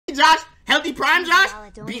Josh, healthy prime Josh,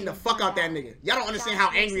 beating the fuck out that nigga. Y'all don't understand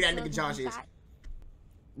how angry that nigga Josh is.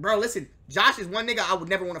 Bro, listen, Josh is one nigga I would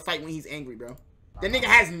never want to fight when he's angry, bro. The nigga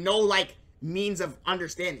has no, like, means of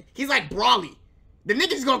understanding. He's like Brawly. The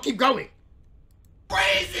nigga's gonna keep going.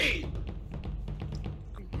 Crazy!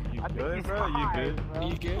 You good, bro? You good?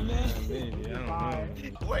 You good, man? Maybe, I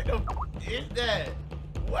don't know. What the f is that?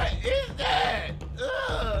 What is that?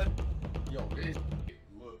 Ugh. Yo, this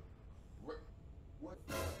look. What?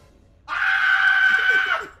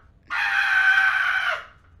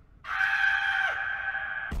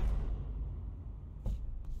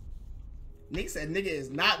 Nick said nigga is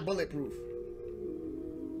not bulletproof.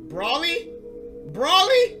 Brawly?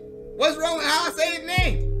 Brawly? What's wrong with how I say his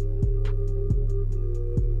name?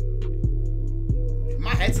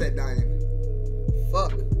 My headset dying.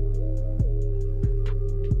 Fuck.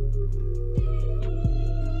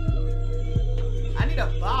 I need a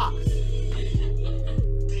box.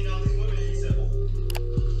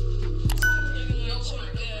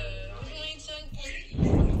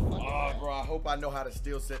 Oh, bro, I hope I know how to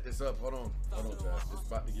still set this up. Hold on, Josh. It's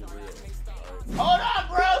about to get real. Right. Hold on,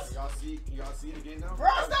 bros. Y'all see it again now?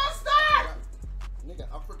 Bros, don't start. Nigga,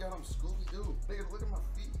 I forgot I'm Scooby-Doo. Nigga, look at my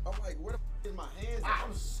feet. I'm like, where the f is my hands?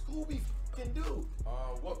 I'm Scooby-Doo.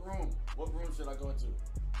 What room? What room should I go into?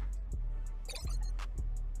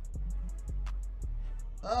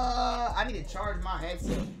 I need to charge my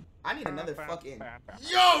headset. I need another fucking.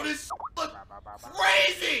 Yo, this look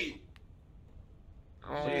crazy.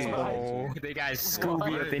 Oh, they got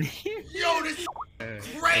Scooby up in here. Yo, this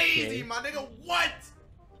crazy, my nigga. What?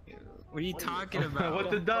 What are you talking about?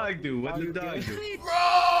 What the dog do? What the dog do?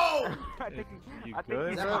 Bro! You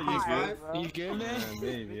good, bro? You good? You good, man?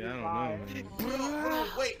 Maybe, I don't know, man. Hold on,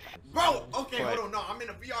 wait. Bro, okay, hold on. No, I'm in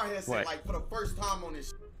a VR headset, like, for the first time on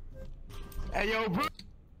this. Hey, yo, bro.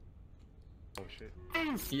 Oh, shit.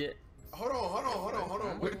 Yeah. Hold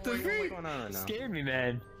on. What the What's going on now? Scared me,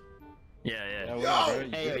 man. Yeah. Yo!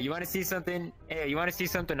 Hey, yo, you want to see something? Hey, you want to see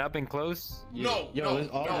something up and close? No, Yo, let's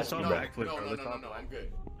all backflip, no, bro. Let's all I'm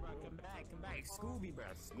good. Come back, Scooby, bro.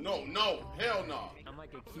 No, hell no. I'm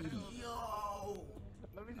like a kitty. Yo!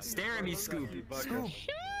 Stare at me, Scooby. Scoob.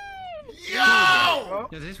 Yo!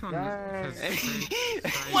 Yeah, this one. What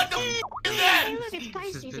the f is that? Hey, look, it's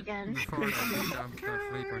Pisces again. Wait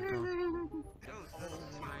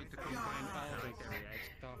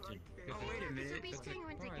a minute. Oh,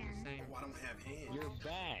 I don't have hands. You're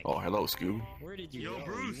back. Oh, hello, Scoob. Where did you go?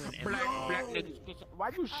 Bruce. You went Black everywhere. nigga.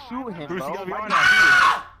 Why'd you shoot him, Bruce, bro? you gotta be Why'd on you-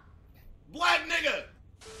 that. Black nigga!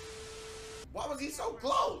 Why was he so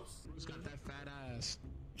close? Bruce got that fat ass.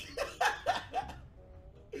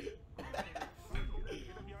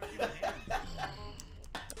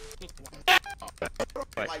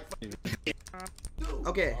 Like, dude.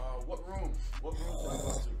 Okay. What room? What room should I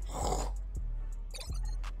go to?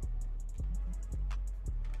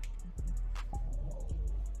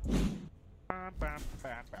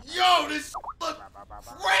 Yo, this look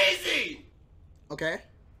crazy! Okay.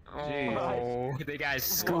 Oh, they got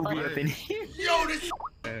Scooby up in here. Yo, this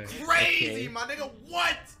crazy, my nigga.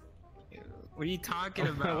 What? What are you talking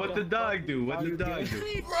about? What the dog do? What the dog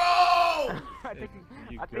do? Bro!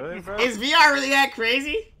 You good, bro? Is VR really that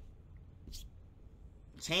crazy?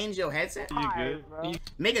 Change your headset? You good?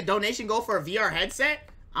 Make a donation go for a VR headset?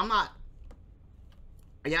 I'm not.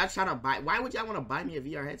 Are y'all trying to buy? Why would y'all want to buy me a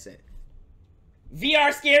VR headset?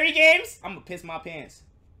 VR scary games? I'm gonna piss my pants.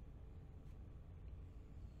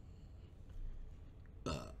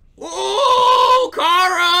 Ooh,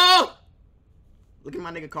 Carl! Look at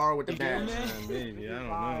my nigga Carl with the badge. Maybe, I don't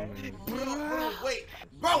know, man. Hold on, wait.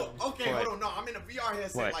 Bro, okay, hold on. No, I'm in a VR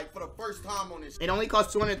headset, like, for the first time on this. It only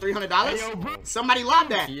costs $200, $300? Somebody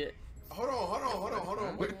lobbed that. Yeah. Hold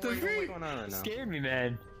on. What's going on now? Scared me,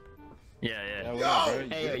 man. Yeah. Yo!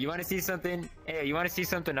 Hey, yo, you want to see something? Hey, you want to see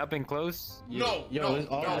something up and close? No,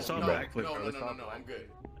 let's all backflip, bro. Let's all no, I'm good.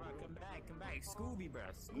 Come back, Scooby, bro.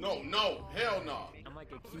 No, hell no. I'm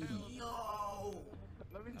like a kitty. Yo!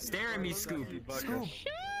 Stare at me, Scooby. Scoob.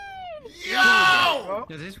 Yo!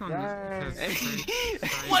 Yeah, this one. What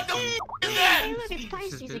the f is that? Hey, look, it's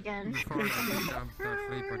Pisces again. Wait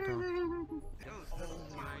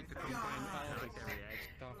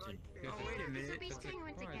a minute. Oh,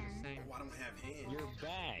 I don't have hands. You're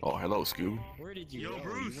back. Oh, hello, Scoob. Where did you go?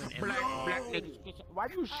 Bruce. You went Black everywhere. nigga.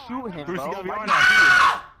 Why'd you shoot him, Bruce, bro? you gotta be Why'd on you-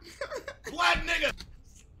 that. Black nigga!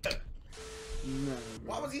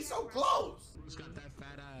 Why was he so close? Bruce got that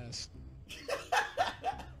fat ass.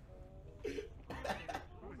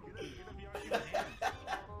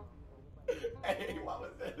 Hey, why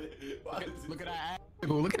was that? Look at that ass.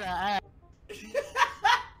 Look at that ass.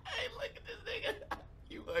 Hey, look at this nigga.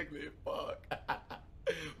 You ugly.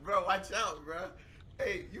 watch out, bro.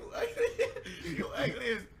 Hey, you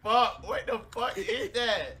ugly as fuck. What the fuck is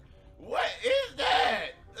that? What is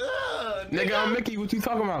that? Nigga, I'm Mickey. What you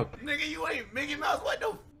talking about? Nigga, you ain't Mickey Mouse. What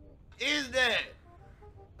the is that?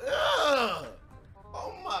 Ugh.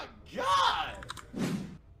 Oh my god.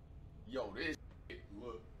 Yo, this shit,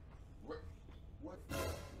 look. What?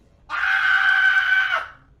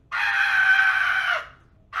 Ah! Ah!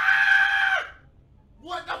 Ah!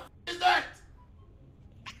 What the is that?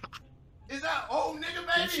 Is that old nigga,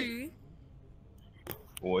 baby?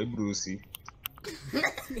 Oi, Brucey.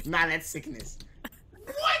 Nah, that's sickness.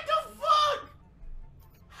 What the fuck?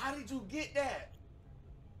 How did you get that?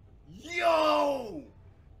 Yo!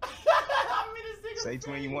 I'm in this nigga Say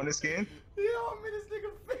twin, you want the skin? Yo, I'm in this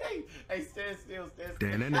nigga face. Hey, stand still, stand still.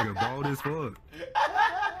 Damn, that nigga bald as fuck.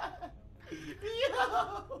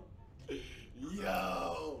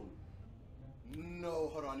 Yo! No,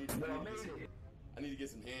 hold on, I need to get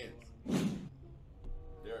some hands.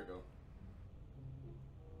 There we go.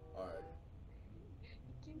 Alright.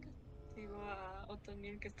 Digo a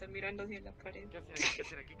Otoniel que está mirando hacia la pared. ¿Qué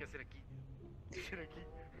hacer aquí? ¿Qué hacer aquí? ¿Qué hacer aquí?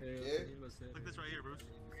 Look this right here, Bruce.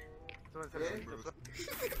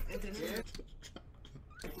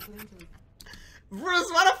 Bruce,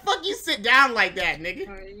 why the fuck you sit down like that, nigga?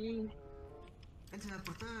 Ahí.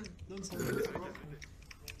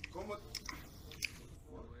 ¿Cómo?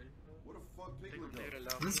 Where the fuck Piglet go?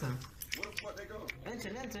 Where the fuck they go?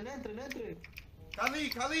 Entren.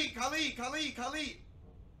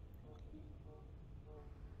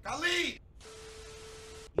 Khalid!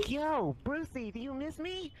 Yo, Brucey, do you miss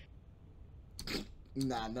me?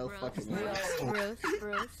 Nah, no fucking way. Bruce.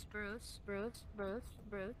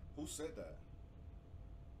 Who said that?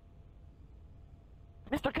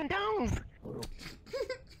 Mr. Condones!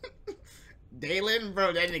 Dalen,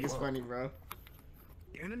 bro, that nigga's funny, bro.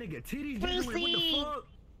 Damn, that nigga titties. What the fuck?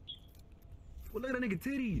 Well, look at that nigga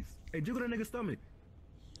titties. Hey, jiggle that nigga stomach.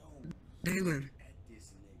 Dalen.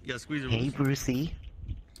 You gotta squeeze it. Hey, Brucey.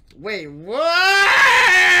 Wait, whoa!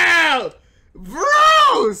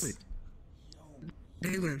 Bruce!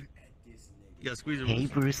 Dalen. You gotta squeeze it. Hey,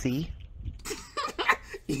 Brucey.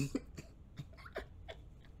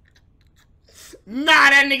 Nah,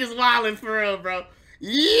 that nigga's wildin' for real, bro.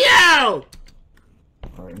 Yo!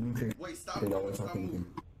 Wait, stop moving.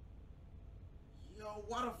 Yo,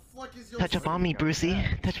 why the fuck is your Touch up on me, Brucey.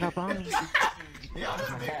 Touch up on me. Yo,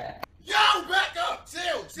 back up!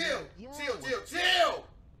 Chill!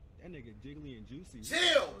 That nigga jiggly and juicy.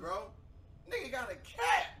 Chill, bro. Nigga got a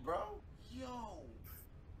cat, bro. Yo,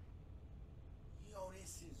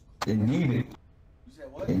 this is crazy. You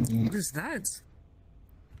said what? What is that?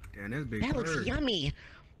 Damn, that's big. That looks yummy.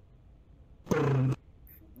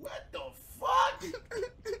 What the fuck?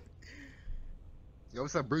 Yo,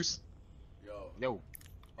 what's up, Bruce? Yo. Yo.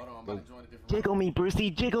 Hold on, I'm about to join a different Jiggle me,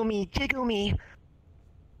 Brucey. Jiggle me.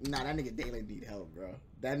 Nah, that nigga Dalen need help, bro.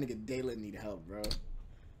 That nigga Dalen need help, bro.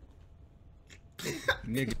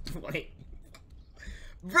 Nigga. Wait.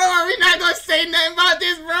 Bro, are we not gonna say nothing about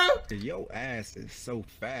this, bro? Your ass is so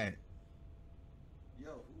fat.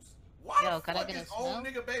 Yo, why the fuck is old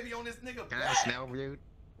nigga baby on this nigga Can I have a back? smell, dude?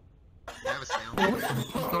 Can I have a smell?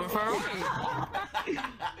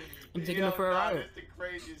 I'm taking it for a ride. That's the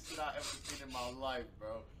craziest shit I ever seen in my life,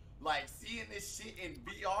 bro. Like, seeing this shit in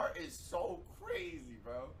VR is so crazy,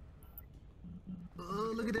 bro.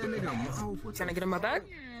 Look at that nigga mouth. Trying to get in my bag?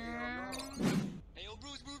 Hey, yo,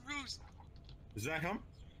 Bruce. Is that him?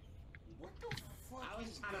 What the fuck? I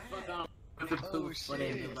was trying to fuck up. I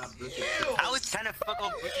was trying to fuck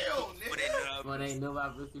up Bruce. But I know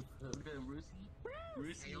about Brucey.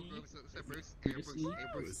 Hey, yo, Bruce. What's up, Bruce? Hey,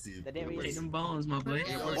 Bruce. Take them bones, my boy.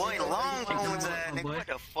 Boy, long bones, nigga. What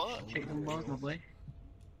the fuck? Take them bones, my boy.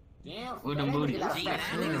 Damn. With them booty. How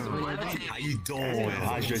you doing?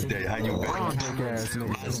 How's your day? How you been? Long dick ass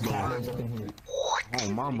nigga. Let's go. Oh,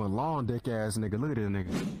 mama, long dick ass nigga. Look at this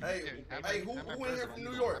nigga. Hey, who in here from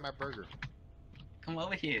New York? My burger. Come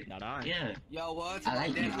over here. Not I. Yeah. Yo, what? I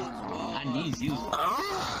like you. I need you.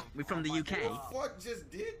 We from the UK. Who the fuck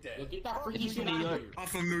just did that? Get that freaky He's shit from New out of York. here. I'm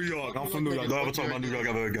from New York. Don't ever talk about New York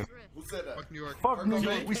ever again. Who said that? Fuck New York. Fuck New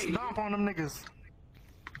York. York. We stomp on them niggas.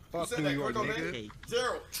 Who Fuck said New that? York, Virgo, man? nigga.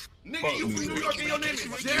 Gerald. Nigga, Fuck you New from New York. York and your name is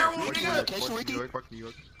Gerald, nigga? Fuck New York. Fuck New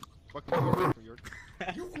York. Fuck New York.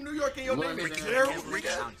 You from New York and your name is Gerald,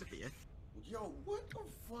 nigga? Yo, what the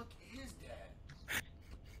fuck is that?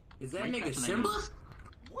 Is that nigga Simba?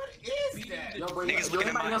 What is that? Yo, bro, Niggas looking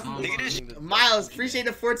at my nigga. Miles, appreciate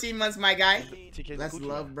the 14 months, my guy. That's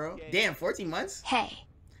love, bro. Damn, 14 months? Hey.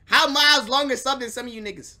 How Miles longer sub than some of you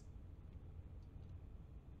niggas?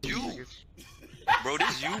 You. Bro,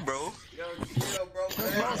 this you, bro. Yo, chill, bro. I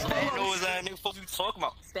ain't know what that nigga fuck you talking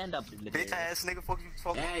about. Stand up, little Bitch ass nigga fuck you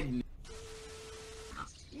talking about.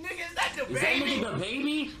 Nigga, is that the Is that baby? nigga the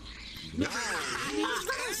baby? What?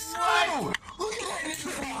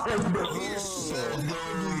 Bro,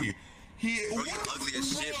 you ugly as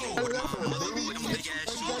shit, bro. With them big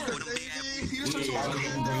ass shoes, with them big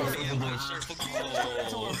ass shirts.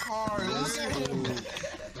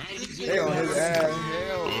 They on his ass.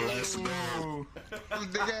 Let's go.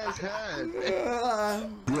 Big ass head. That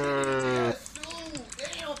shoe.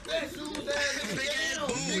 Damn, that shoes ass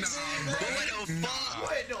nigga.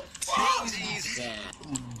 What the fuck?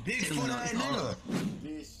 Big foot ass nigga.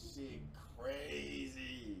 This shit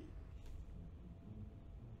crazy.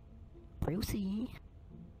 Brucey.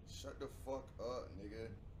 Shut the fuck up, nigga.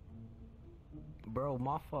 Bro,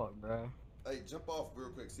 my fault, bro. Hey, jump off real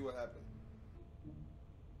quick. See what happened.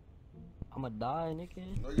 I'ma die,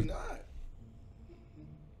 nigga. No, you're not.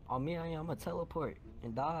 On me, I'ma teleport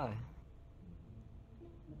and die.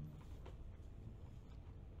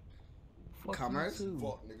 Fuck Commerce? you too.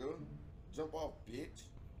 Fuck, nigga. Jump off, bitch.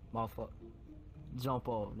 My fault. Jump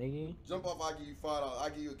off, nigga. Jump off, I'll give you $5. I'll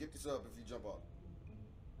give you a gift sub if you jump off.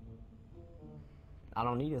 I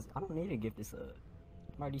don't need a gift sub.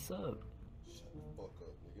 I'm already subbed. Shut the fuck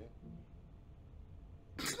up, nigga.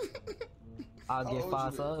 I'll How get old 5 you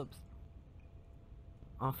is? subs.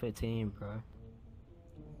 I'm 15, bro. Oh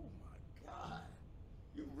my god.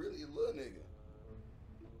 You really a little nigga.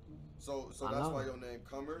 So I that's know. why your name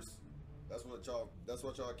Commerce? That's what y'all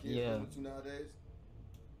kids Yeah. listen to nowadays?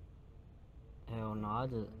 Hell no,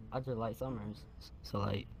 I just like Summers. So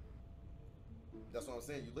like, That's what I'm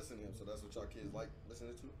saying. You listen to him, so that's what y'all kids like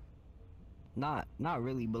listening to? not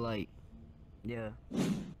really, but like, yeah. Yo!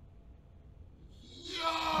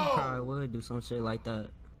 Probably would do some shit like that.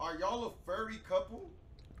 Are y'all a furry couple?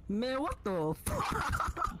 Man, what the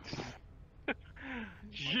fuck?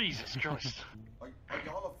 Jesus Christ. Are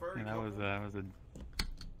y'all a furry Yeah, couple? that was a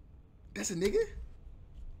That's a nigga?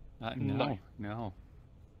 no, no.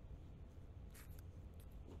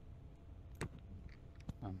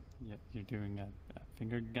 Yeah, you're doing a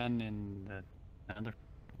finger gun and another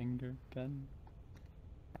finger gun.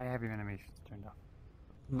 I have your animations turned off.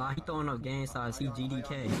 Nah, he throwing up game size. He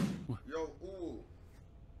GDK. Yo, ooh.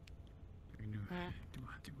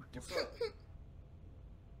 What's up?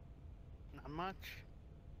 Not much.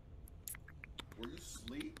 Were you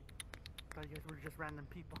asleep? Thought you guys were just random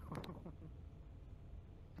people.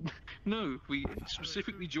 No, we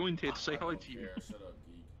specifically joined here to say hi to you. Shut up,